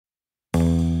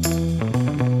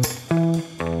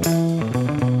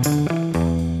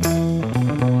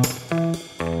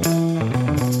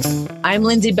I'm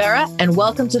Lindsay Berra, and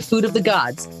welcome to Food of the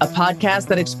Gods, a podcast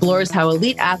that explores how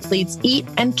elite athletes eat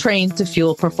and train to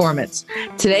fuel performance.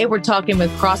 Today, we're talking with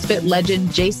CrossFit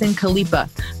legend Jason Khalipa.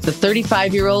 The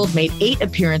 35-year-old made 8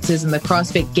 appearances in the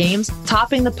CrossFit Games,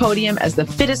 topping the podium as the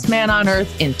fittest man on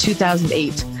earth in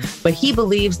 2008. But he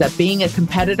believes that being a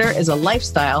competitor is a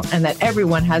lifestyle and that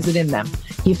everyone has it in them.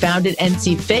 He founded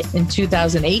NC Fit in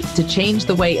 2008 to change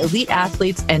the way elite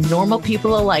athletes and normal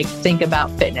people alike think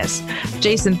about fitness.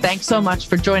 Jason, thanks so much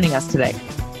for joining us today.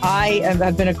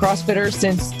 I've been a CrossFitter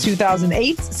since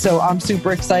 2008, so I'm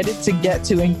super excited to get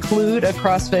to include a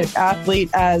CrossFit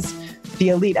athlete as the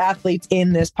elite athletes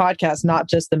in this podcast, not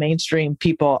just the mainstream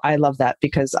people. I love that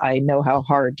because I know how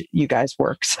hard you guys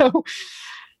work. So,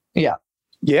 yeah.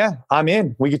 Yeah, I'm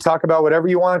in. We could talk about whatever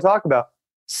you want to talk about.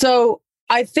 So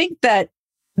I think that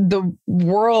the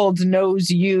world knows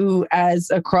you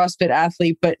as a CrossFit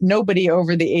athlete, but nobody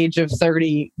over the age of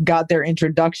 30 got their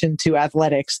introduction to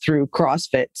athletics through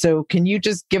CrossFit. So can you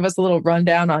just give us a little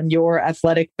rundown on your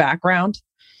athletic background?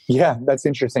 Yeah, that's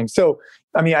interesting. So,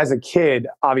 I mean, as a kid,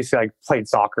 obviously I played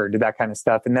soccer, did that kind of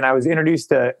stuff. And then I was introduced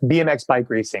to BMX bike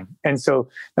racing. And so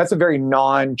that's a very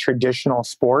non-traditional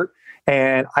sport.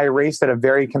 And I raced at a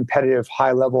very competitive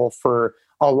high level for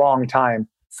a long time,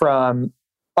 from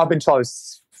up until I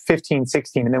was 15,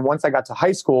 16. And then once I got to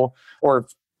high school, or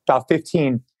about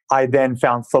 15, I then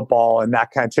found football, and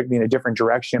that kind of took me in a different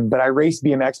direction. But I raced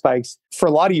BMX bikes for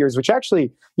a lot of years, which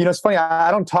actually, it's funny. I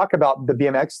don't talk about the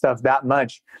BMX stuff that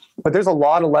much, but there's a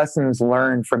lot of lessons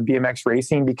learned from BMX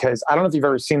racing, because I don't know if you've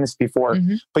ever seen this before,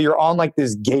 but you're on like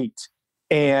this gate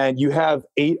and you have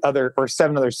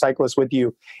 7 other cyclists with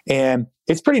you. And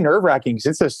it's pretty nerve-wracking because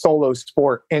it's a solo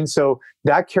sport. And so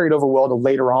that carried over well to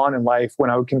later on in life when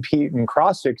I would compete in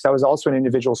CrossFit, because that was also an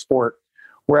individual sport.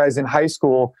 Whereas in high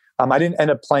school, I didn't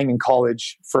end up playing in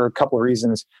college for a couple of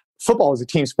reasons. Football is a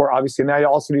team sport, obviously. And then I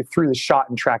also threw the shot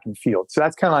in track and field. So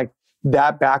that's kind of like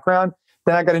that background.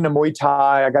 Then I got into Muay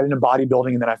Thai, I got into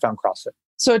bodybuilding, and then I found CrossFit.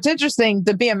 So it's interesting,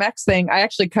 the BMX thing, I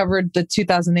actually covered the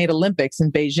 2008 Olympics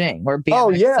in Beijing, where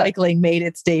BMX cycling made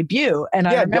its debut. And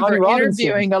I remember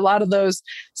interviewing a lot of those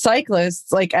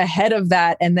cyclists like ahead of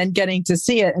that, and then getting to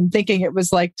see it and thinking it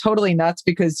was like totally nuts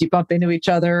because you bump into each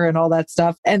other and all that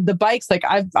stuff. And the bikes, like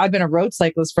I've been a road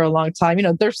cyclist for a long time,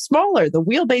 they're smaller, the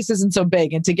wheelbase isn't so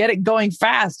big. And to get it going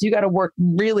fast, you got to work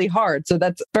really hard. So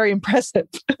that's very impressive.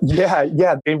 Yeah.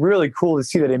 It's really cool to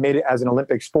see that it made it as an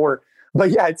Olympic sport.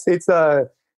 But yeah,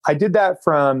 I did that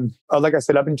from, like I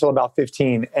said, up until about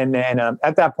 15. And then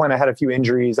at that point, I had a few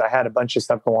injuries. I had a bunch of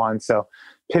stuff go on. So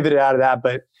pivoted out of that.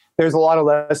 But there's a lot of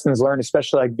lessons learned,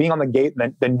 especially like being on the gate,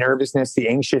 and the nervousness, the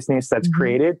anxiousness that's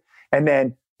created. And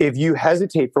then if you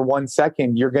hesitate for 1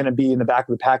 second, you're going to be in the back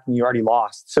of the pack and you already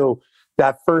lost. So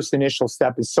that first initial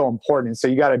step is so important. So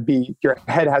your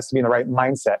head has to be in the right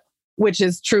mindset. Which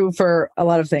is true for a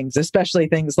lot of things, especially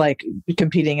things like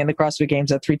competing in the CrossFit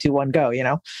Games at 3, 2, 1, go,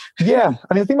 Yeah.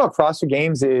 The thing about CrossFit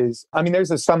Games is,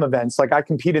 there's some events, like I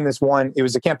compete in this one, it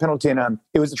was a Camp Pendleton,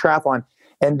 it was a triathlon.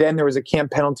 And then there was a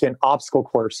Camp Pendleton obstacle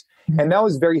course. And that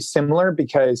was very similar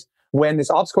because when this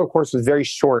obstacle course was very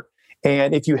short,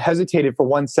 and if you hesitated for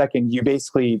 1 second, you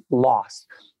basically lost.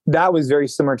 That was very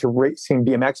similar to racing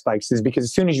BMX bikes, is because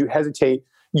as soon as you hesitate,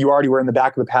 you already were in the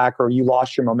back of the pack or you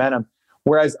lost your momentum.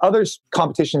 Whereas other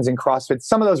competitions in CrossFit,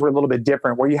 some of those were a little bit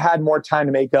different, where you had more time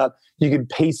to make up, you could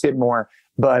pace it more.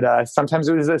 But sometimes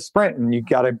it was a sprint and you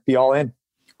got to be all in.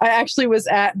 I actually was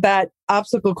at that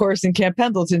obstacle course in Camp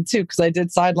Pendleton too, because I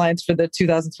did sidelines for the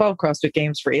 2012 CrossFit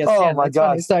Games for ESPN. Oh my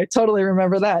gosh. So I totally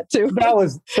remember that too. That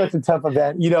was such a tough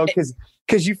event,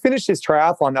 because you finished this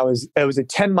triathlon. It was a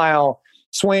 10-mile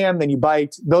swam, then you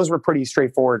biked. Those were pretty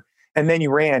straightforward. And then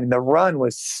you ran, and the run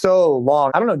was so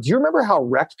long. I don't know. Do you remember how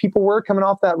wrecked people were coming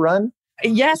off that run?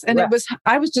 Yes. And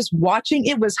I was just watching.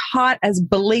 It was hot as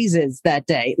blazes that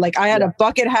day. Like I had a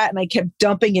bucket hat and I kept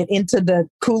dumping it into the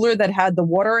cooler that had the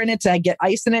water in it to get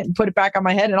ice in it and put it back on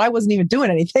my head. And I wasn't even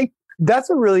doing anything. That's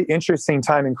a really interesting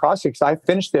time in CrossFit, because I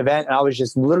finished the event and I was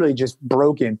just literally just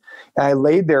broken. And I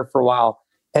laid there for a while.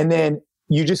 And then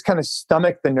you just kind of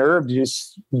stomach the nerve to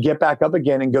just get back up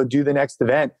again and go do the next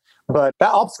event. But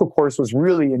that obstacle course was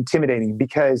really intimidating,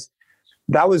 because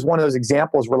that was one of those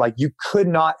examples where like you could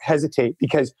not hesitate,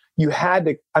 because you had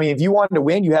to, if you wanted to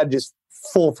win, you had to just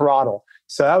full throttle.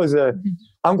 So that was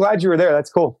I'm glad you were there.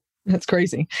 That's cool. That's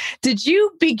crazy. Did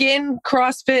you begin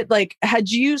CrossFit? Like, had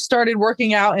you started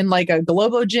working out in like a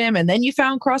Globo gym and then you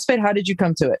found CrossFit? How did you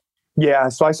come to it? Yeah.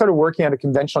 So I started working at a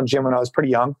conventional gym when I was pretty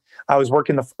young. I was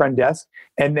working the front desk.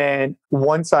 And then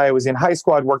once I was in high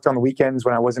school, I'd worked on the weekends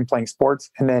when I wasn't playing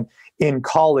sports. And then in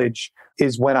college,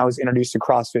 is when I was introduced to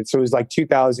CrossFit. So it was like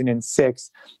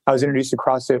 2006. I was introduced to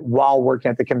CrossFit while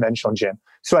working at the conventional gym.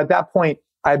 So at that point,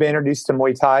 I'd been introduced to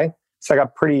Muay Thai. So I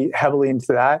got pretty heavily into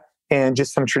that and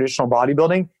just some traditional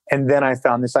bodybuilding. And then I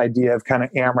found this idea of kind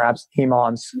of AMRAPs,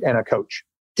 EMOMs, and a coach.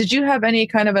 Did you have any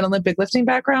kind of an Olympic lifting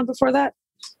background before that?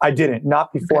 I didn't,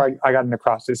 not before I got into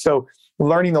CrossFit. So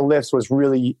learning the lifts was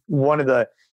really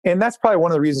and that's probably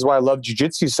one of the reasons why I love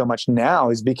jiu-jitsu so much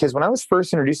now, is because when I was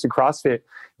first introduced to CrossFit,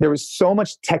 there was so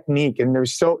much technique and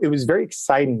it was very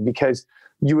exciting because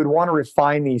you would want to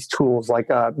refine these tools like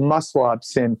muscle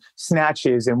ups and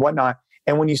snatches and whatnot.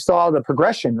 And when you saw the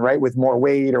progression, right, with more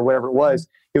weight or whatever it was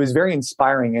very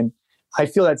inspiring. And I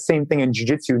feel that same thing in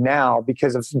jiu-jitsu now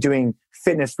because of doing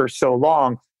fitness for so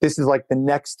long. This is like the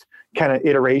next kind of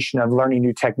iteration of learning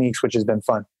new techniques, which has been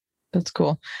fun. That's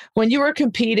cool. When you were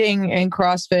competing in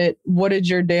CrossFit, what did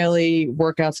your daily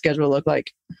workout schedule look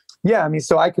like? Yeah, I mean,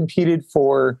 so I competed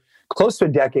for close to a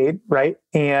decade, right?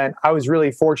 And I was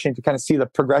really fortunate to kind of see the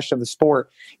progression of the sport.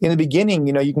 In the beginning,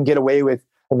 you can get away with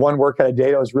one workout a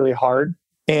day. That was really hard.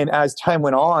 And as time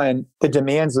went on, the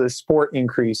demands of the sport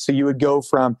increased. So you would go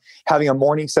from having a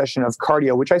morning session of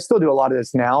cardio, which I still do a lot of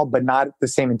this now, but not at the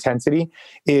same intensity,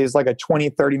 is like a 20,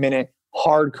 30-minute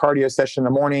hard cardio session in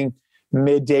the morning.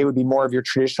 Midday would be more of your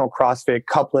traditional CrossFit,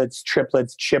 couplets,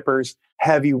 triplets, chippers,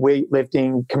 heavy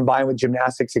weightlifting combined with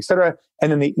gymnastics, etc.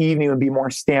 And then the evening would be more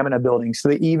stamina building. So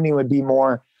the evening would be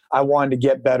more, I wanted to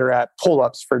get better at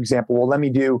pull-ups, for example. Well, let me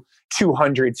do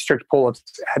 200 strict pull-ups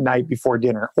at night before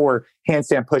dinner, or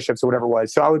handstand push-ups or whatever it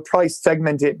was. So I would probably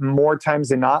segment it more times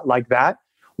than not like that,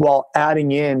 while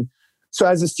adding in. So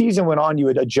as the season went on, you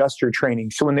would adjust your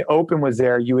training. So when the Open was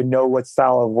there, you would know what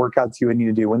style of workouts you would need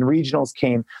to do. When regionals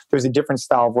came, there's a different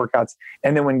style of workouts.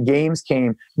 And then when games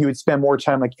came, you would spend more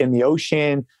time like in the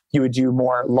ocean. You would do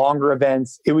more longer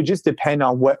events. It would just depend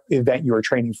on what event you were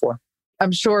training for.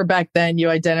 I'm sure back then you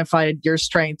identified your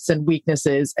strengths and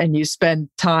weaknesses and you spend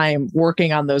time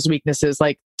working on those weaknesses,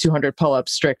 like 200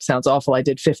 pull-ups strict sounds awful. I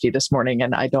did 50 this morning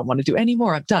and I don't want to do any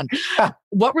more. I'm done.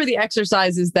 What were the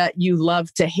exercises that you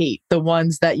loved to hate? The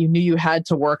ones that you knew you had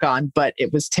to work on, but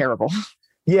it was terrible?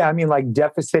 Yeah, I mean, like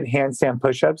deficit handstand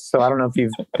push-ups. So I don't know if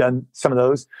you've done some of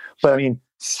those, but I mean,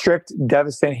 strict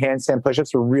deficit handstand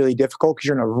push-ups are really difficult because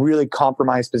you're in a really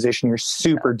compromised position. You're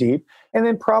super deep. And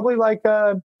then probably like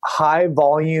high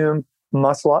volume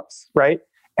muscle ups, right?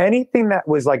 Anything that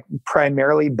was like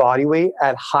primarily body weight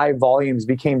at high volumes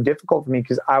became difficult for me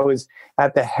because I was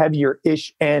at the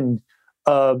heavier-ish end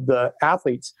of the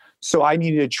athletes. So I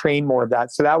needed to train more of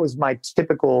that. So that was my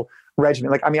typical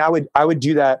regimen. Like, I mean, I would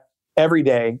do that every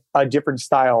day, a different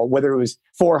style, whether it was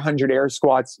 400 air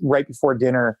squats right before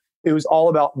dinner. It was all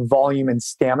about volume and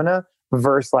stamina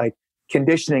versus like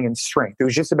conditioning and strength. It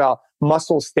was just about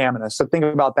muscle stamina. So think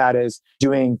about that as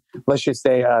doing, let's just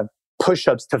say,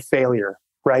 push-ups to failure,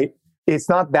 right? It's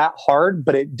not that hard,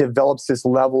 but it develops this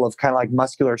level of kind of like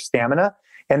muscular stamina.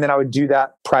 And then I would do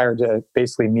that prior to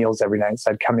basically meals every night.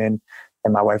 So I'd come in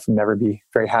and my wife would never be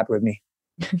very happy with me.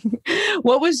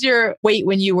 What was your weight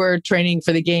when you were training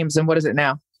for the games and what is it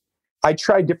now? I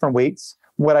tried different weights.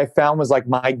 What I found was like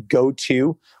my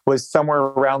go-to was somewhere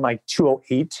around like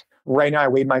 208. Right now, I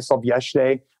weighed myself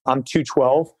yesterday. I'm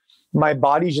 212. My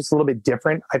body's just a little bit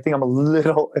different. I think I'm a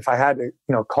little, if I had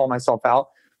to, call myself out,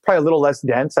 probably a little less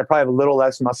dense. I probably have a little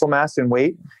less muscle mass and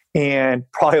weight and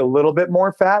probably a little bit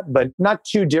more fat, but not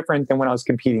too different than when I was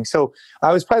competing. So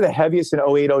I was probably the heaviest in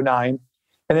 08, 09.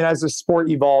 And then as the sport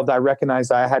evolved, I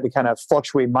recognized I had to kind of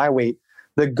fluctuate my weight.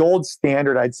 The gold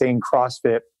standard, I'd say, in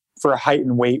CrossFit for height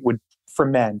and weight for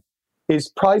men is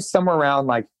probably somewhere around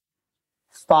like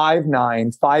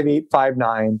 5'9", 5'8",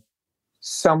 5'9",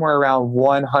 somewhere around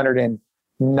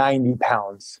 190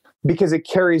 pounds, because it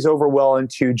carries over well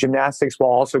into gymnastics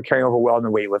while also carrying over well into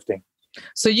weightlifting.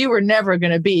 So you were never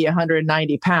going to be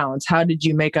 190 pounds. How did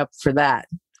you make up for that?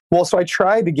 Well, so I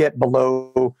tried to get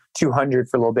below 200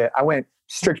 for a little bit. I went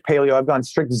strict paleo. I've gone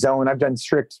strict zone. I've done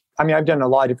a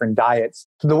lot of different diets.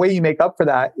 So the way you make up for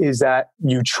that is that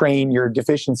you train your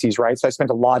deficiencies, right? So I spent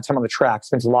a lot of time on the track,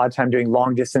 spent a lot of time doing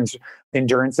long distance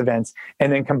endurance events,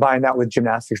 and then combine that with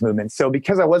gymnastics movements. So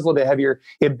because I was a little bit heavier,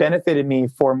 it benefited me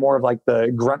for more of like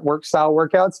the grunt work style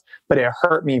workouts, but it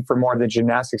hurt me for more of the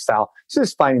gymnastic style. So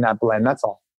just finding that blend, that's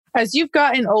all. As you've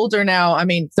gotten older now, I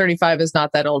mean, 35 is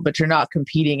not that old, but you're not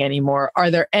competing anymore. Are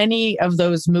there any of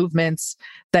those movements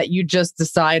that you just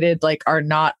decided like are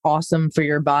not awesome for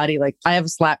your body? Like I have a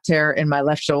slap tear in my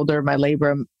left shoulder, my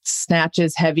labrum.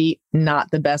 Snatches heavy, not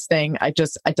the best thing.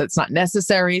 It's not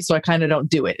necessary. So I kind of don't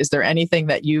do it. Is there anything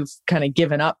that you've kind of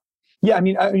given up? Yeah, I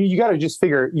mean, you got to just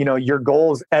figure, your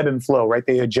goals ebb and flow, right?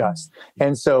 They adjust.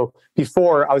 And so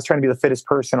before I was trying to be the fittest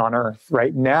person on earth,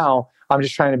 right? Now I'm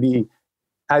just trying to be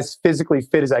as physically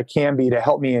fit as I can be to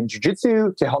help me in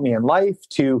jiu-jitsu, to help me in life,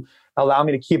 to allow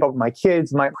me to keep up with my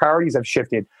kids. My priorities have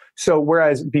shifted. So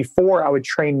whereas before I would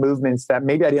train movements that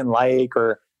maybe I didn't like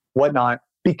or whatnot,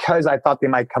 because I thought they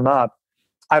might come up,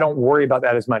 I don't worry about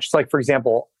that as much. So like, for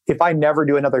example, if I never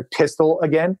do another pistol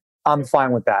again, I'm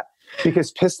fine with that.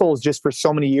 Because pistols, just for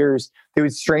so many years, they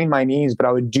would strain my knees, but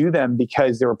I would do them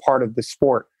because they were part of the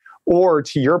sport. Or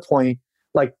to your point,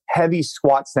 like heavy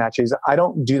squat snatches, I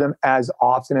don't do them as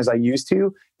often as I used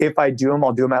to. If I do them,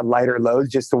 I'll do them at lighter loads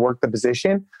just to work the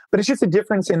position. But it's just a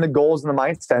difference in the goals and the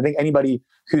mindset. I think anybody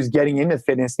who's getting into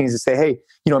fitness needs to say, hey,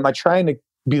 am I trying to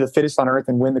be the fittest on earth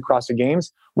and win the CrossFit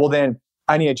Games? Well, then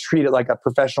I need to treat it like a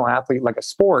professional athlete, like a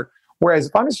sport. Whereas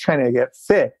if I'm just trying to get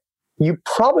fit, you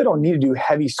probably don't need to do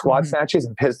heavy squat snatches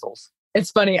and pistols. It's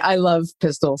funny. I love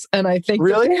pistols. And I think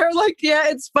really? They're like, yeah,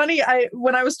 it's funny.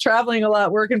 When I was traveling a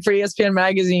lot, working for ESPN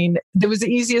magazine, it was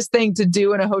the easiest thing to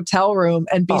do in a hotel room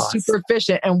and be super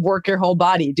efficient and work your whole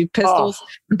body, do pistols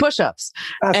and push-ups.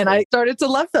 And I started to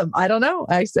love them. I don't know.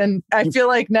 I feel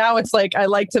like now it's like, I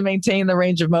like to maintain the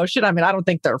range of motion. I mean, I don't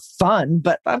think they're fun,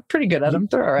 but I'm pretty good at them.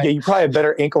 They're all right. Yeah, you probably have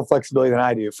better ankle flexibility than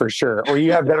I do for sure. Or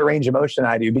you have better range of motion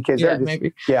than I do because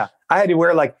maybe. Yeah. I had to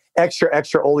wear like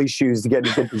extra Oli shoes to get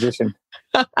in a good position.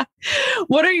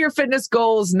 What are your fitness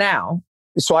goals now?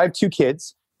 So I have 2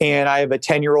 kids and I have a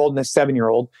 10-year-old and a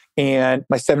 7-year-old. And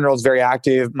my 7-year-old is very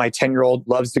active. My 10-year-old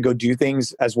loves to go do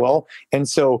things as well. And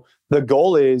so the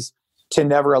goal is to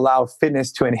never allow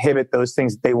fitness to inhibit those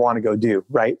things that they want to go do,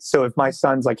 right? So if my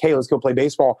son's like, hey, let's go play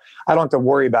baseball, I don't have to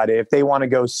worry about it. If they want to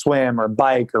go swim or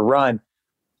bike or run,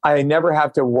 I never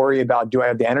have to worry about, do I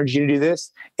have the energy to do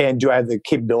this? And do I have the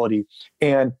capability?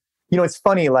 And, it's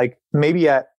funny, like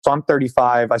so I'm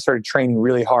 35. I started training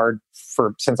really hard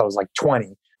since I was like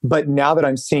 20. But now that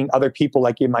I'm seeing other people,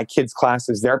 like in my kids'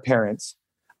 classes, their parents,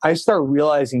 I start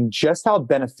realizing just how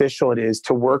beneficial it is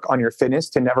to work on your fitness,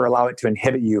 to never allow it to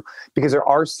inhibit you. Because there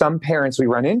are some parents we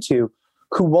run into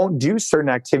who won't do certain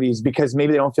activities because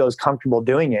maybe they don't feel as comfortable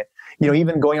doing it.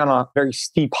 Even going on a very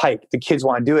steep hike, the kids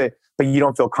want to do it, but you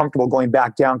don't feel comfortable going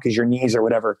back down because your knees or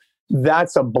whatever.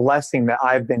 That's a blessing that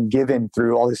I've been given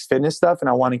through all this fitness stuff. And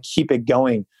I want to keep it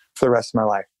going for the rest of my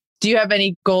life. Do you have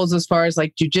any goals as far as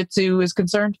like jujitsu is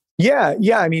concerned? Yeah.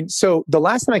 I mean, so the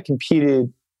last time I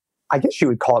competed, I guess you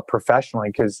would call it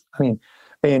professionally, because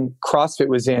CrossFit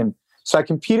was in. So I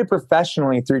competed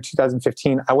professionally through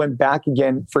 2015. I went back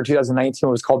again for 2019.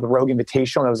 It was called the Rogue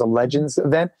Invitational. That was a Legends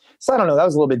event. So I don't know, that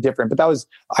was a little bit different, but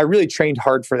I really trained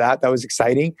hard for that. That was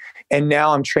exciting. And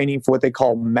now I'm training for what they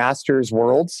call Masters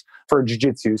Worlds for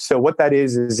Jiu-Jitsu. So what that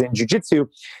is in Jiu-Jitsu,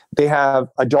 they have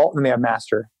adult and they have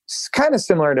master. It's kind of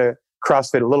similar to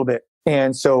CrossFit a little bit.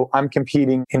 And so I'm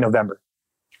competing in November.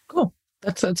 Cool.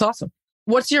 That's awesome.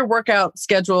 What's your workout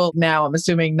schedule now? I'm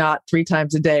assuming not 3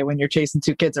 times a day when you're chasing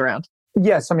 2 kids around.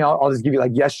 Yes. I mean, I'll just give you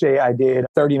like yesterday, I did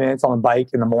 30 minutes on the bike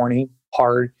in the morning,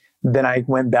 hard. Then I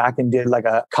went back and did like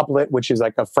a couplet, which is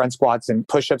like a front squats and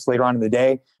push-ups later on in the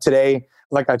day. Today,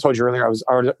 like I told you earlier,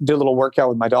 I did a little workout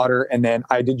with my daughter and then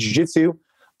I did jiu-jitsu.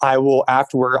 I will,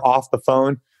 after we're off the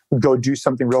phone, go do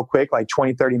something real quick, like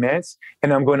 20, 30 minutes.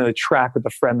 And I'm going to the track with a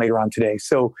friend later on today.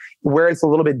 So where it's a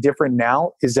little bit different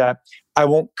now is that I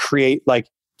won't create like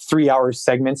 3-hour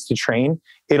segments to train.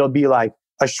 It'll be like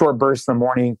a short burst in the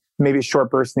morning, maybe a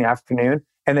short burst in the afternoon.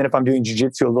 And then if I'm doing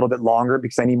jiu-jitsu, a little bit longer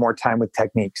because I need more time with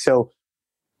technique. So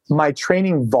my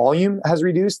training volume has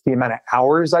reduced. The amount of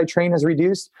hours I train has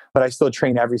reduced, but I still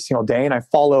train every single day. And I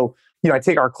follow, I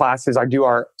take our classes.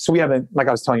 So we have, like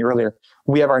I was telling you earlier,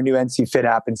 we have our new NC Fit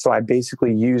app. And so I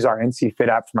basically use our NC Fit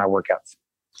app for my workouts.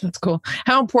 That's cool.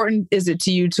 How important is it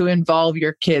to you to involve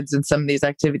your kids in some of these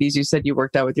activities? You said you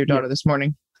worked out with your daughter this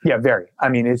morning. Yeah, very. I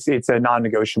mean, it's a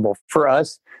non-negotiable. For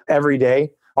us, every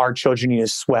day, our children need to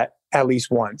sweat at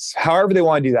least once. However they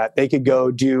want to do that. They could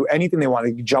go do anything they want.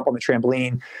 They could jump on the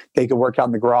trampoline. They could work out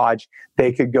in the garage.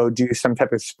 They could go do some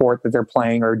type of sport that they're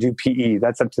playing or do PE.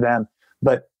 That's up to them.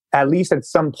 But at least at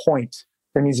some point,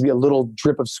 there needs to be a little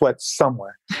drip of sweat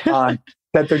somewhere.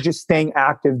 That they're just staying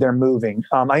active, they're moving.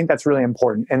 I think that's really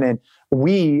important. And then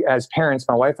we, as parents,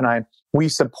 my wife and I, we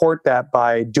support that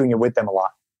by doing it with them a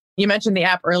lot. You mentioned the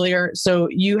app earlier. So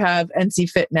you have NC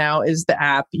Fit now is the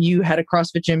app. You had a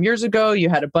CrossFit gym years ago. You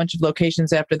had a bunch of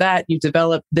locations after that. You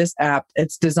developed this app.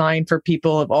 It's designed for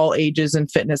people of all ages and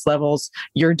fitness levels.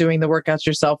 You're doing the workouts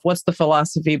yourself. What's the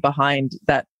philosophy behind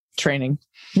that training?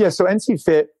 Yeah. So NC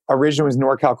Fit originally was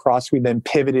NorCal Cross. We then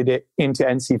pivoted it into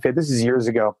NC Fit. This is years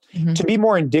ago to be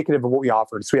more indicative of what we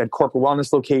offered. So we had corporate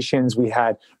wellness locations. We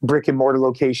had brick and mortar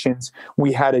locations.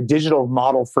 We had a digital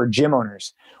model for gym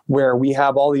owners where we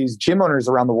have all these gym owners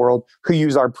around the world who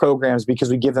use our programs because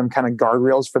we give them kind of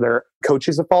guardrails for their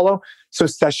coaches to follow. So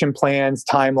session plans,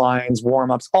 timelines,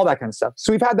 warm-ups, all that kind of stuff.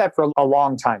 So we've had that for a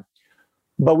long time.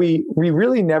 But we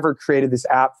really never created this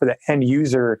app for the end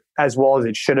user as well as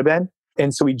it should have been.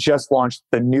 And so we just launched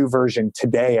the new version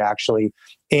today, actually.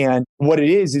 And what it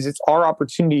is it's our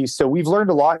opportunity. So we've learned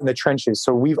a lot in the trenches.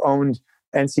 So we've owned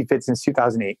NC Fit since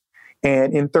 2008.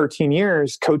 And in 13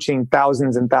 years, coaching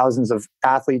thousands and thousands of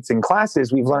athletes in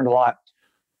classes, we've learned a lot.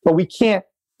 But we can't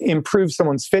improve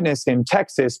someone's fitness in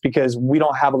Texas because we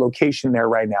don't have a location there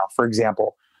right now, for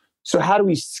example. So how do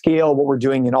we scale what we're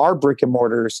doing in our brick and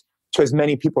mortars to as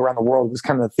many people around the world was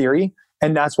kind of the theory.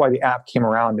 And that's why the app came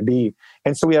around to be.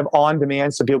 And so we have on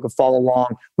demand so people can follow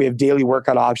along. We have daily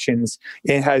workout options.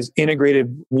 It has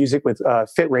integrated music with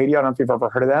Fit Radio. I don't know if you've ever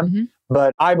heard of them,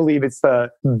 but I believe it's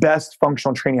the best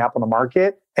functional training app on the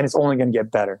market and it's only going to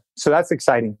get better. So that's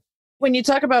exciting. When you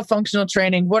talk about functional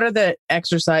training, what are the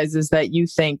exercises that you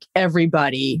think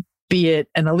everybody, be it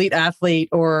an elite athlete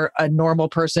or a normal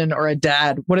person or a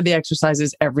dad, what are the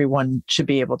exercises everyone should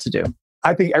be able to do?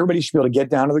 I think everybody should be able to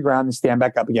get down to the ground and stand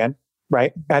back up again,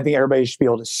 right? I think everybody should be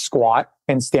able to squat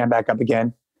and stand back up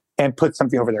again and put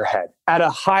something over their head. At a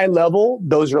high level,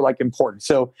 those are like important.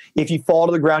 So if you fall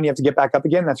to the ground, you have to get back up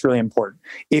again, that's really important.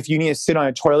 If you need to sit on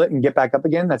a toilet and get back up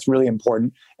again, that's really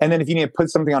important. And then if you need to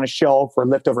put something on a shelf or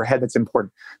lift overhead, that's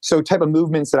important. So type of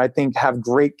movements that I think have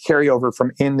great carryover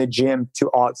from in the gym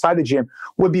to outside the gym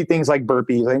would be things like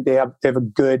burpees. I think they have a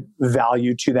good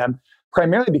value to them.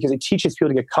 Primarily because it teaches people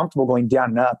to get comfortable going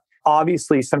down and up.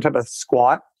 Obviously, some type of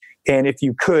squat. And if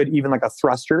you could, even like a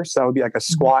thruster. So that would be like a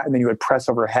squat and then you would press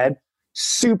overhead.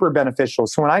 Super beneficial.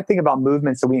 So when I think about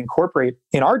movements that we incorporate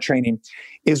in our training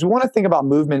is we want to think about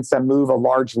movements that move a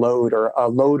large load or a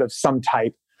load of some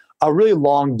type, a really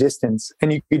long distance,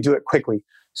 and you could do it quickly.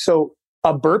 So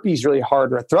a burpee is really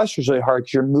hard or a thruster is really hard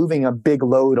because you're moving a big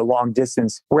load a long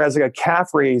distance. Whereas like a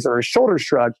calf raise or a shoulder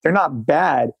shrug, they're not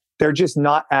bad. They're just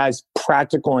not as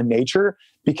practical in nature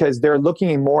because they're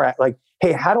looking more at like,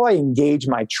 hey, how do I engage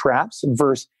my traps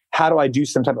versus how do I do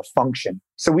some type of function?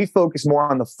 So we focus more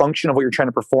on the function of what you're trying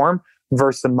to perform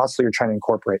versus the muscle you're trying to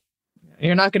incorporate.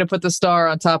 You're not going to put the star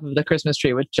on top of the Christmas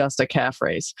tree with just a calf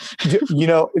raise. You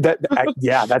know, that's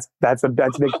a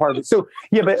big part of it. So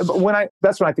yeah, but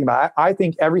that's what I think about. I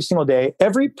think every single day,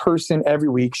 every person every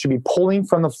week should be pulling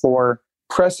from the floor,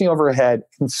 pressing overhead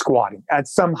and squatting at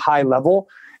some high level.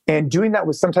 And doing that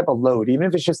with some type of load, even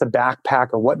if it's just a backpack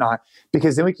or whatnot,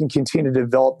 because then we can continue to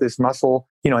develop this muscle,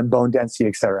 and bone density,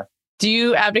 et cetera. Do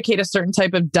you advocate a certain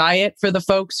type of diet for the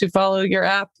folks who follow your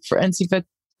app for NC Fit?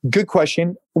 Good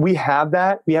question. We have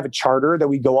that. We have a charter that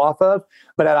we go off of,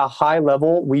 but at a high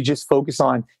level, we just focus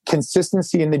on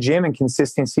consistency in the gym and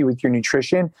consistency with your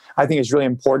nutrition. I think it's really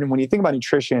important. When you think about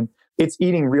nutrition, it's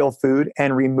eating real food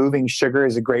and removing sugar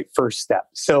is a great first step.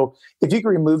 So if you can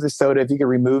remove the soda, if you can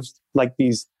remove like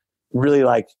these really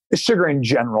like sugar in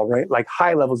general, right? Like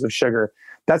high levels of sugar,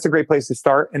 that's a great place to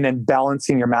start. And then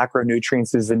balancing your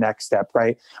macronutrients is the next step,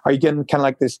 right? Are you getting kind of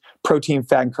like this protein,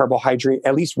 fat, and carbohydrate,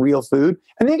 at least real food?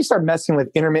 And then you can start messing with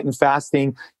intermittent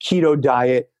fasting, keto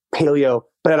diet, paleo.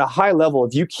 But at a high level,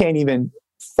 if you can't even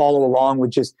follow along with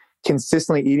just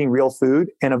consistently eating real food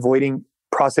and avoiding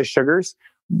processed sugars,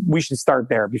 we should start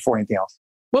there before anything else.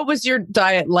 What was your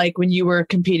diet like when you were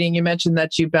competing? You mentioned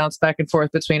that you bounced back and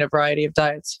forth between a variety of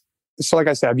diets. So like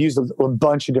I said, I've used a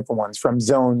bunch of different ones from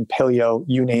zone, paleo,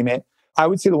 you name it. I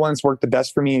would say the ones that work the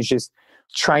best for me is just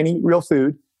trying to eat real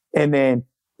food and then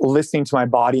listening to my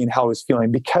body and how I was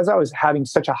feeling. Because I was having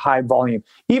such a high volume,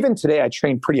 even today I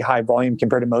train pretty high volume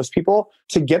compared to most people.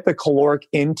 To get the caloric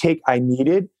intake I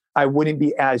needed, I wouldn't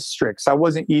be as strict. So I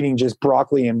wasn't eating just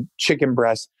broccoli and chicken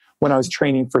breast when I was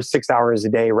training for 6 hours a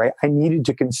day, right? I needed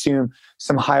to consume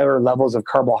some higher levels of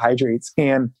carbohydrates.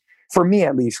 And for me,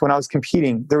 at least, when I was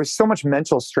competing, there was so much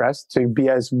mental stress to be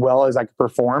as well as I could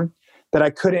perform that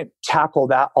I couldn't tackle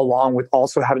that along with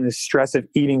also having the stress of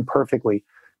eating perfectly.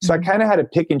 So I kind of had to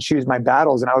pick and choose my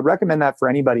battles. And I would recommend that for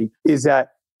anybody is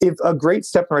that if a great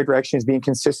step in the right direction is being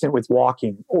consistent with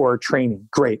walking or training,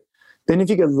 great. Then if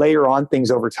you could layer on things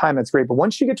over time, that's great. But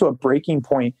once you get to a breaking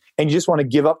point and you just want to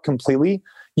give up completely,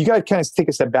 you got to kind of take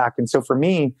a step back. And so for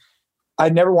me, I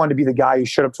never wanted to be the guy who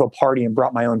showed up to a party and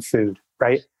brought my own food,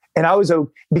 right? And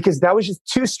because that was just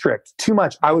too strict, too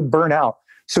much. I would burn out.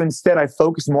 So instead, I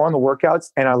focused more on the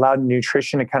workouts and I allowed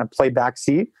nutrition to kind of play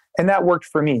backseat. And that worked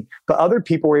for me. But other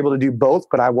people were able to do both,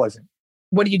 but I wasn't.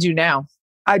 What do you do now?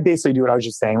 I basically do what I was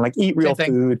just saying, like eat real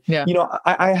food. Yeah.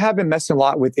 I have been messing a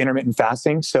lot with intermittent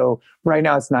fasting. So right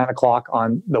now it's 9:00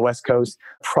 on the West Coast.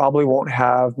 Probably won't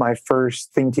have my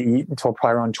first thing to eat until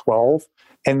probably around 12.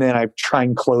 And then I try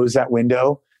and close that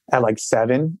window at like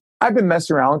 7. I've been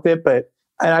messing around with it,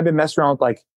 and I've been messing around with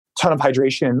like a ton of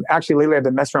hydration. Actually, lately I've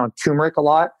been messing around with turmeric a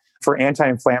lot for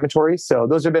anti-inflammatory. So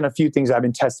those have been a few things I've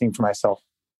been testing for myself.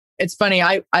 It's funny.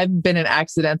 I've been an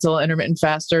accidental intermittent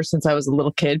faster since I was a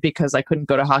little kid because I couldn't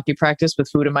go to hockey practice with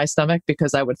food in my stomach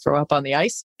because I would throw up on the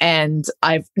ice. And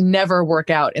I've never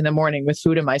work out in the morning with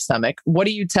food in my stomach. What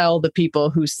do you tell the people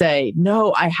who say,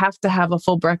 no, I have to have a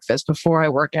full breakfast before I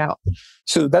work out?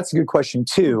 So that's a good question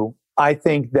too. I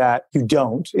think that you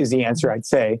don't is the answer, I'd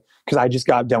say, because I just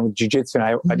got done with jiu-jitsu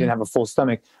and I didn't have a full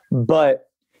stomach. But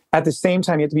at the same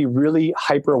time, you have to be really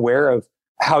hyper aware of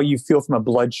how you feel from a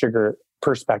blood sugar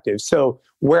perspective. So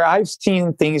where I've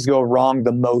seen things go wrong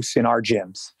the most in our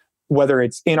gyms, whether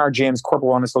it's in our gyms, corporate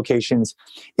wellness locations,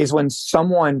 is when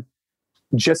someone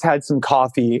just had some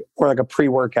coffee or like a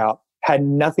pre-workout, had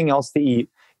nothing else to eat,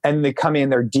 and they come in,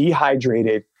 they're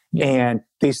dehydrated and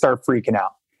they start freaking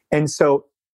out. And so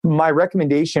my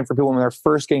recommendation for people when they're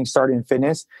first getting started in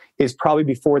fitness is probably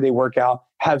before they work out,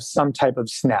 have some type of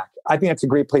snack. I think that's a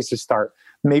great place to start.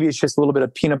 Maybe it's just a little bit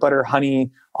of peanut butter,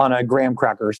 honey on a graham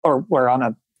cracker or on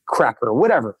a cracker or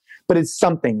whatever, but it's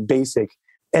something basic.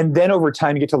 And then over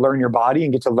time, you get to learn your body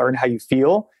and get to learn how you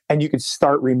feel, and you can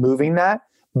start removing that.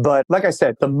 But like I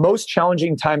said, the most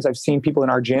challenging times I've seen people in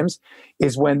our gyms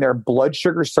is when their blood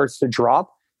sugar starts to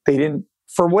drop. They didn't,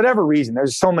 for whatever reason,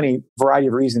 there's so many variety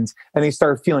of reasons, and they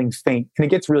start feeling faint and it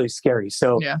gets really scary.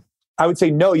 So I would say,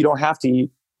 no, you don't have to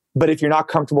eat. But if you're not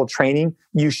comfortable training,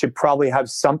 you should probably have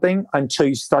something until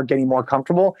you start getting more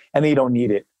comfortable, and then you don't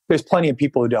need it. There's plenty of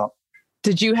people who don't.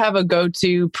 Did you have a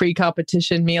go-to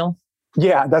pre-competition meal?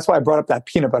 Yeah, that's why I brought up that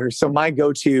peanut butter. So my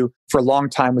go-to for a long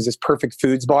time was this Perfect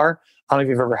Foods bar. I don't know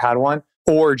if you've ever had one,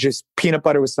 or just peanut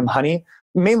butter with some honey,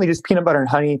 mainly just peanut butter and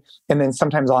honey. And then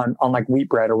sometimes on like wheat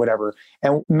bread or whatever.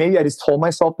 And maybe I just told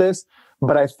myself this,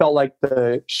 but I felt like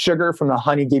the sugar from the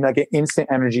honey gave me like an instant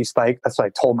energy spike. That's what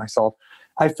I told myself.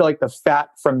 I feel like the fat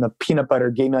from the peanut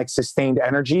butter gave me like sustained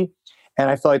energy. And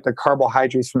I feel like the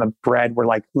carbohydrates from the bread were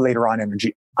like later on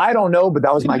energy. I don't know, but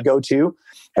that was my go-to,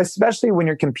 especially when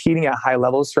you're competing at high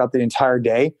levels throughout the entire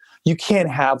day. You can't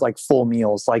have like full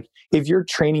meals. Like if you're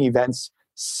training events,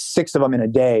 6 of them in a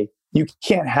day, you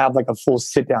can't have like a full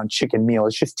sit-down chicken meal.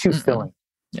 It's just too filling.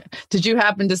 Yeah. Did you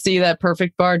happen to see that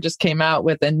Perfect Bar just came out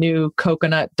with a new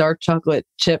coconut dark chocolate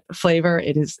chip flavor?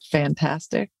 It is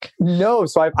fantastic. No.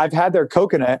 So I've had their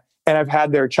coconut and I've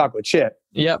had their chocolate chip.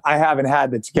 Yep. I haven't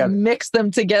had it together. Mix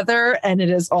them together and it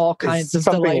is all kinds of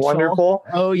something delightful. Wonderful.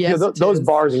 Oh, yes. Those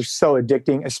bars are so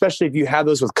addicting, especially if you have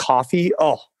those with coffee.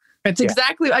 Oh, it's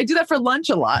exactly. I do that for lunch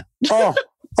a lot.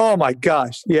 Oh my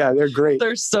gosh. Yeah, they're great.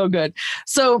 They're so good.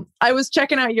 So I was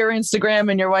checking out your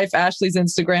Instagram and your wife Ashley's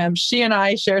Instagram. She and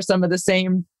I share some of the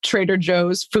same Trader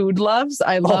Joe's food loves.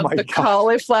 I love the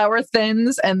cauliflower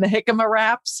thins and the jicama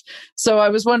wraps. So I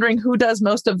was wondering, who does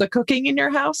most of the cooking in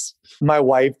your house? My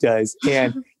wife does.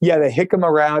 And the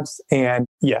jicama wraps, and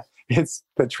it's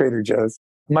the Trader Joe's.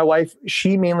 My wife,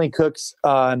 she mainly cooks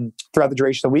throughout the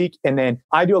duration of the week. And then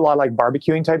I do a lot of like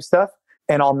barbecuing type stuff.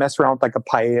 And I'll mess around with like a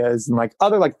paellas and like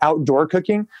other like outdoor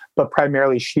cooking, but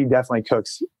primarily she definitely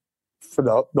cooks for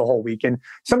the whole week. And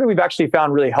something we've actually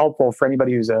found really helpful for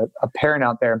anybody who's a parent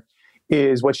out there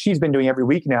is what she's been doing every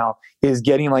week now is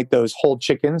getting like those whole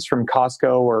chickens from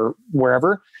Costco or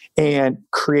wherever and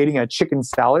creating a chicken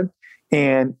salad.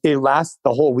 And it lasts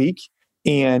the whole week.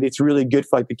 And it's really good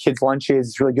for like the kids' lunches.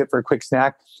 It's really good for a quick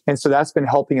snack. And so that's been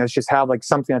helping us just have like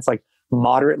something that's like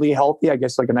moderately healthy, I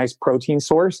guess, like a nice protein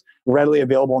source readily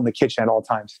available in the kitchen at all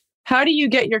times. How do you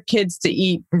get your kids to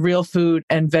eat real food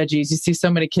and veggies? You see so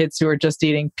many kids who are just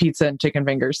eating pizza and chicken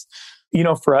fingers.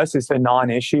 For us, it's a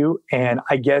non-issue. And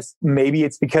I guess maybe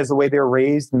it's because the way they're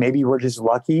raised, maybe we're just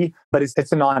lucky, but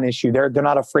it's a non-issue. They're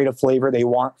not afraid of flavor. They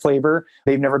want flavor.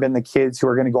 They've never been the kids who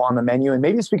are going to go on the menu. And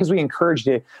maybe it's because we encouraged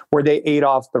it where they ate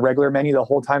off the regular menu the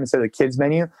whole time instead of the kids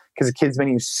menu, because the kids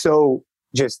menu is so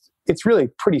it's really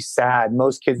pretty sad,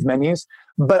 most kids' menus.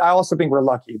 But I also think we're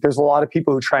lucky. There's a lot of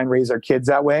people who try and raise their kids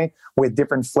that way with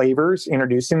different flavors,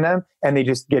 introducing them, and they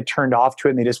just get turned off to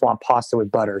it and they just want pasta with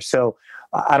butter. So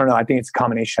I don't know. I think it's a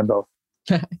combination of both.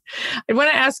 I want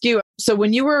to ask you, so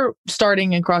when you were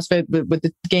starting in CrossFit with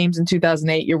the games in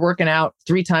 2008, you're working out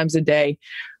 3 times a day.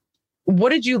 What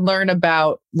did you learn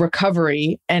about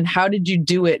recovery and how did you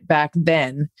do it back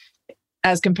then?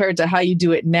 as compared to how you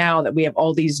do it now that we have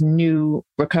all these new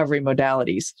recovery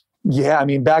modalities? Yeah, I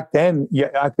mean, back then, yeah,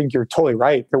 I think you're totally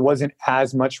right. There wasn't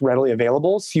as much readily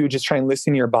available. So you would just try and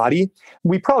listen to your body.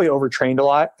 We probably overtrained a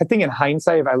lot. I think in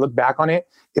hindsight, if I look back on it,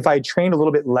 if I had trained a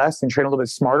little bit less and trained a little bit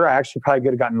smarter, I actually probably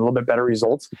could have gotten a little bit better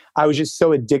results. I was just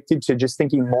so addicted to just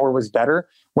thinking more was better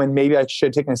when maybe I should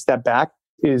have taken a step back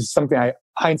is something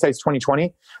hindsight's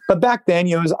 2020. But back then,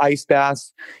 it was ice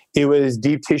baths. It was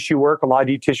deep tissue work. A lot of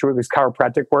deep tissue work was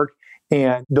chiropractic work.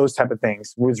 And those type of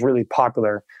things was really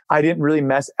popular. I didn't really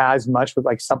mess as much with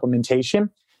like supplementation.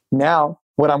 Now,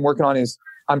 what I'm working on is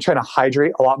I'm trying to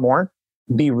hydrate a lot more,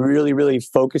 be really, really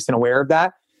focused and aware of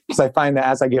that. Because I find that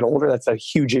as I get older, that's a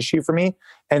huge issue for me.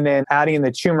 And then adding in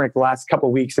the turmeric the last couple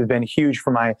of weeks has been huge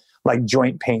for my like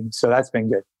joint pain. So that's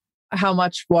been good. How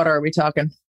much water are we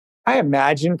talking? I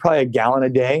imagine probably a gallon a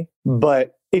day,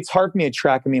 but it's hard for me to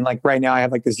track. I mean, like right now I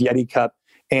have like this Yeti cup.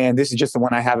 And this is just the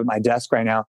one I have at my desk right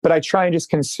now. But I try and just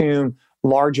consume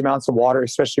large amounts of water,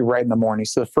 especially right in the morning.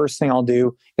 So the first thing I'll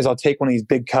do is I'll take one of these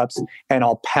big cups and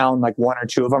I'll pound like one or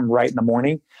two of them right in the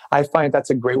morning. I find that's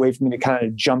a great way for me to kind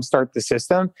of jumpstart the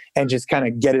system and just kind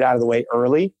of get it out of the way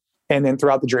early. And then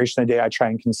throughout the duration of the day, I try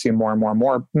and consume more and more and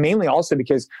more, mainly also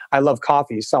because I love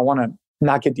coffee. So I want to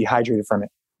not get dehydrated from it.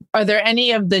 Are there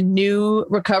any of the new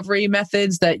recovery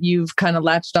methods that you've kind of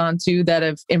latched onto that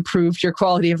have improved your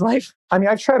quality of life? I mean,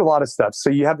 I've tried a lot of stuff. So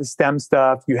you have the stem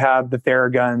stuff, you have the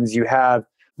Theraguns, you have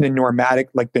the Normatic,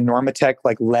 like the Normatec,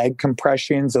 like leg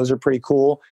compressions. Those are pretty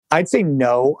cool. I'd say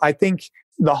no. I think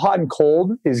the hot and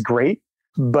cold is great,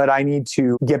 but I need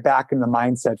to get back in the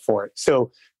mindset for it.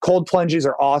 So cold plunges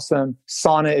are awesome.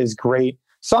 Sauna is great.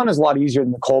 Sauna is a lot easier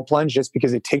than the cold plunge just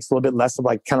because it takes a little bit less of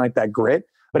like kind of like that grit.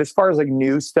 But as far as like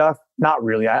new stuff, not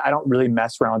really. I don't really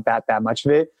mess around with that much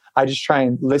of it. I just try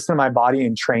and listen to my body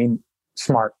and train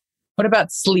smart. What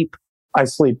about sleep? I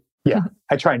sleep. Yeah,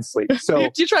 I try and sleep. So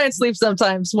you try and sleep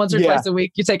sometimes, once or twice a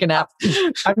week. You take a nap.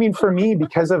 I mean, for me,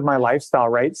 because of my lifestyle,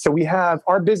 right? So we have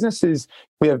our businesses.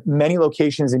 We have many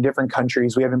locations in different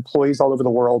countries. We have employees all over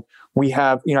the world. We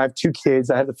have, I have 2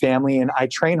 kids. I have a family, and I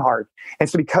train hard. And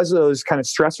so because of those kind of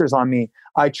stressors on me,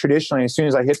 I traditionally, as soon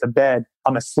as I hit the bed,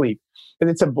 I'm asleep. And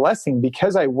it's a blessing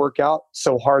because I work out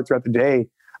so hard throughout the day.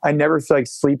 I never feel like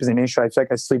sleep is an issue. I feel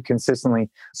like I sleep consistently.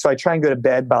 So I try and go to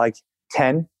bed by like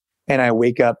 10, and I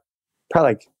wake up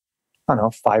probably like, I don't know,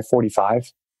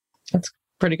 5:45. That's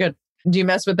pretty good. Do you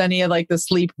mess with any of like the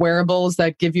sleep wearables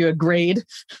that give you a grade?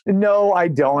 No, I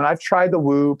don't. I've tried the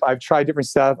Whoop. I've tried different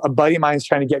stuff. A buddy of mine is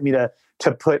trying to get me to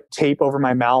put tape over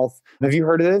my mouth. Have you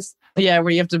heard of this? Yeah,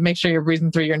 where you have to make sure you're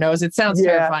breathing through your nose. It sounds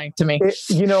terrifying to me.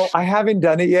 I haven't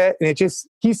done it yet. And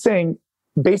he's saying,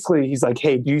 basically, he's like,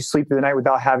 hey, do you sleep through the night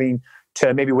without having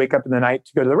to maybe wake up in the night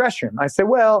to go to the restroom? I said,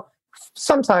 well,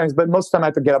 sometimes, but most of the time I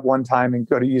have to get up one time and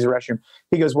go to use the restroom.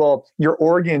 He goes, well, your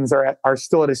organs are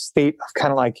still at a state of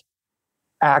kind of like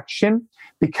action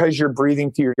because you're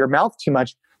breathing through your mouth too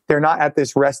much. They're not at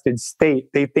this rested state.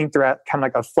 They think they're at kind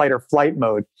of like a fight or flight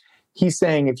mode. He's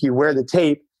saying if you wear the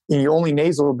tape and you only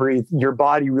nasal breathe, your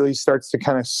body really starts to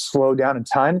kind of slow down a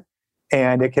ton,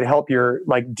 and it could help your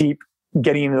like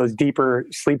getting into those deeper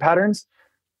sleep patterns.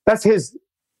 That's his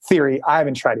theory. I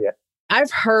haven't tried it yet. I've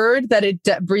heard that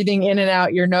breathing in and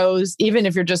out your nose, even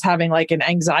if you're just having like an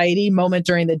anxiety moment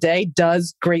during the day,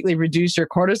 does greatly reduce your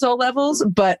cortisol levels.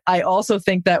 But I also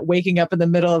think that waking up in the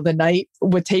middle of the night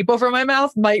with tape over my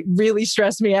mouth might really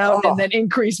stress me out and then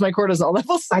increase my cortisol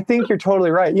levels. I think you're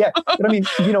totally right. Yeah. But I mean,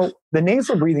 the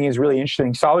nasal breathing is really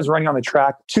interesting. So I was running on the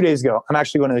track 2 days ago. I'm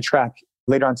actually going to the track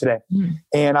later on today.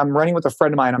 And I'm running with a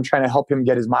friend of mine. I'm trying to help him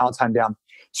get his mile time down.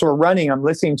 So we're running. I'm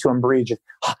listening to him breathe. Just,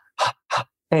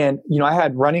 and, I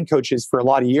had running coaches for a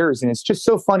lot of years, and it's just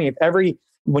so funny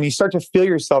when you start to feel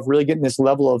yourself really getting this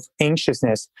level of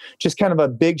anxiousness, just kind of a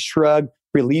big shrug,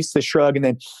 release the shrug. And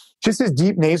then just this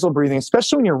deep nasal breathing,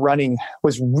 especially when you're running,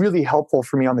 was really helpful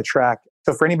for me on the track.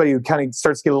 So for anybody who kind of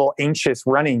starts to get a little anxious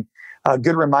running, a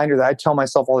good reminder that I tell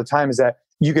myself all the time is that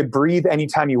you could breathe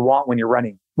anytime you want when you're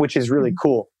running, which is really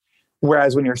cool.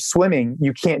 Whereas when you're swimming,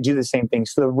 you can't do the same thing.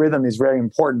 So the rhythm is very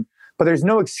important. But there's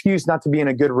no excuse not to be in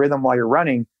a good rhythm while you're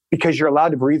running because you're allowed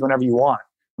to breathe whenever you want,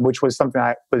 which was something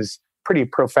that was pretty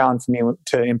profound for me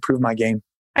to improve my game.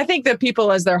 I think that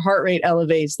people, as their heart rate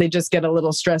elevates, they just get a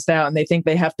little stressed out and they think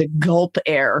they have to gulp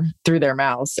air through their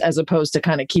mouths as opposed to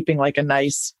kind of keeping like a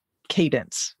nice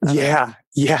cadence.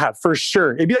 Yeah, for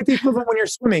sure. It'd be like the equivalent when you're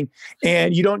swimming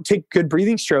and you don't take good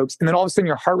breathing strokes, and then all of a sudden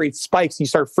your heart rate spikes and you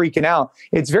start freaking out.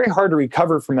 It's very hard to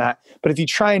recover from that. But if you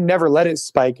try and never let it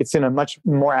spike, it's in a much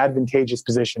more advantageous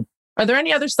position. Are there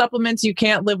any other supplements you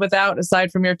can't live without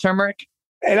aside from your turmeric?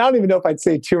 And I don't even know if I'd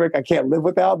say turmeric I can't live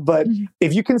without, but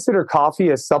if you consider coffee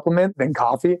a supplement, then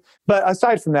coffee. But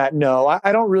aside from that, no,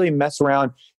 I don't really mess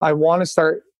around. I want to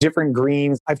start different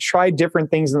greens. I've tried different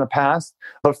things in the past,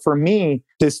 but for me,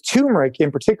 this turmeric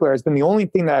in particular has been the only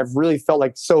thing that I've really felt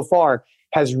like so far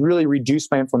has really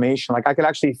reduced my inflammation. Like I could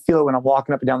actually feel it when I'm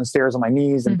walking up and down the stairs on my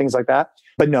knees and things like that.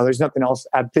 But no, there's nothing else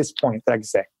at this point that I can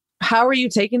say. How are you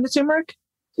taking the turmeric?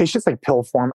 It's just like pill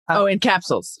form. Oh, in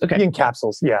capsules. Okay. In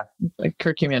capsules. Yeah. Like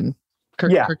curcumin.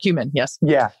 Curcumin. Yes.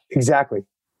 Yeah, exactly.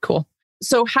 Cool.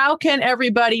 So how can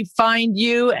everybody find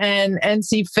you and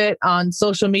NC Fit on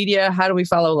social media? How do we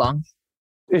follow along?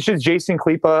 It's just Jason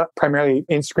Khalipa. Primarily,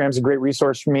 Instagram's a great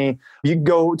resource for me. You can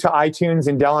go to iTunes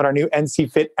and download our new NC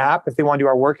Fit app if they want to do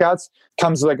our workouts.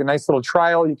 Comes with like a nice little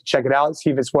trial. You can check it out, see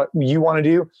if it's what you want to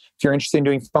do. If you're interested in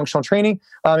doing functional training,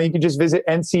 you can just visit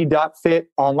nc.fit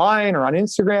online or on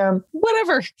Instagram.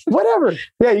 Whatever.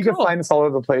 Yeah, you can find us all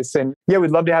over the place. And yeah,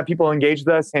 we'd love to have people engage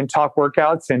with us and talk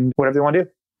workouts and whatever they want to do.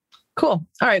 Cool.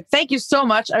 All right. Thank you so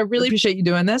much. I really appreciate you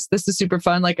doing this. This is super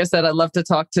fun. Like I said, I love to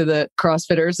talk to the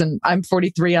CrossFitters, and I'm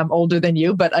 43. I'm older than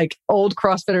you, but like old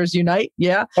CrossFitters unite.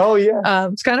 Yeah. Oh, yeah.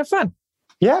 It's kind of fun.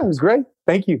 Yeah, it was great.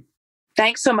 Thank you.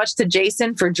 Thanks so much to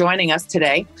Jason for joining us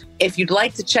today. If you'd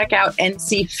like to check out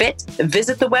NC Fit,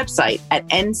 visit the website at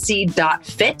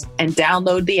nc.fit and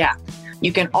download the app.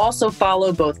 You can also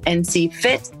follow both NC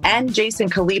Fit and Jason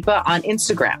Khalipa on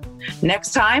Instagram.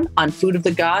 Next time on Food of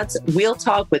the Gods, we'll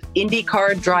talk with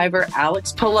IndyCar driver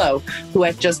Alex Palou, who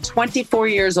at just 24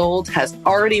 years old has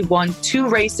already won 2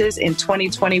 races in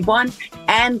 2021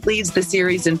 and leads the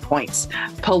series in points.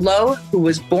 Palou, who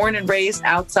was born and raised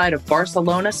outside of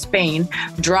Barcelona, Spain,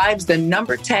 drives the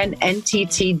number 10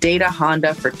 NTT Data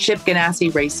Honda for Chip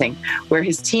Ganassi Racing, where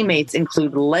his teammates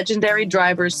include legendary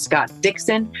drivers Scott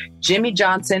Dixon, Jimmy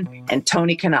Johnson, and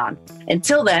Tony Kanaan.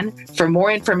 Until then, for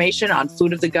more information on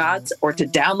Food of the Gods or to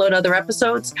download other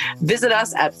episodes, visit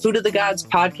us at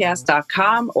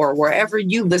foodofthegodspodcast.com or wherever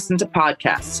you listen to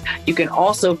podcasts. You can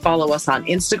also follow us on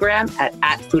Instagram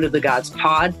at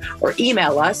foodofthegodspod or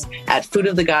email us at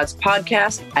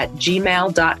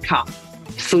foodofthegodspodcast@gmail.com.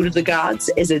 Food of the Gods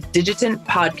is a Digitant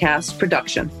podcast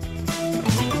production.